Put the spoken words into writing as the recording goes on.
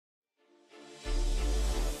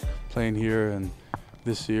playing here and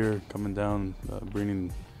this year coming down,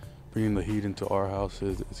 bringing the heat into our house,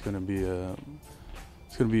 it's going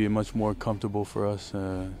to be much more comfortable for us,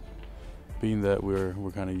 being that we're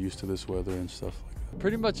kind of used to this weather and stuff like that.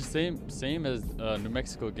 Pretty much the same as New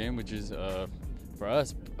Mexico game, which is for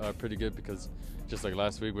us pretty good because just like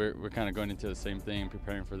last week, we're kind of going into the same thing,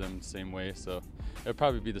 preparing for them the same way. So it'll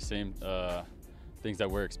probably be the same things that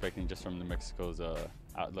we're expecting just from New Mexico's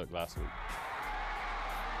outlook last week.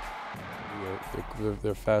 Yeah,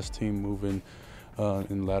 they're a fast team moving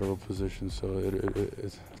in lateral positions, so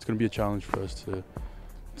it's going to be a challenge for us to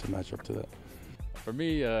match up to that. For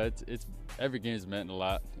me, it's every game's meant a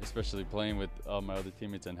lot, especially playing with all my other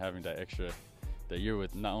teammates and having that year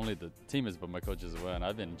with not only the teammates but my coaches as well, and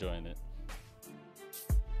I've been enjoying it.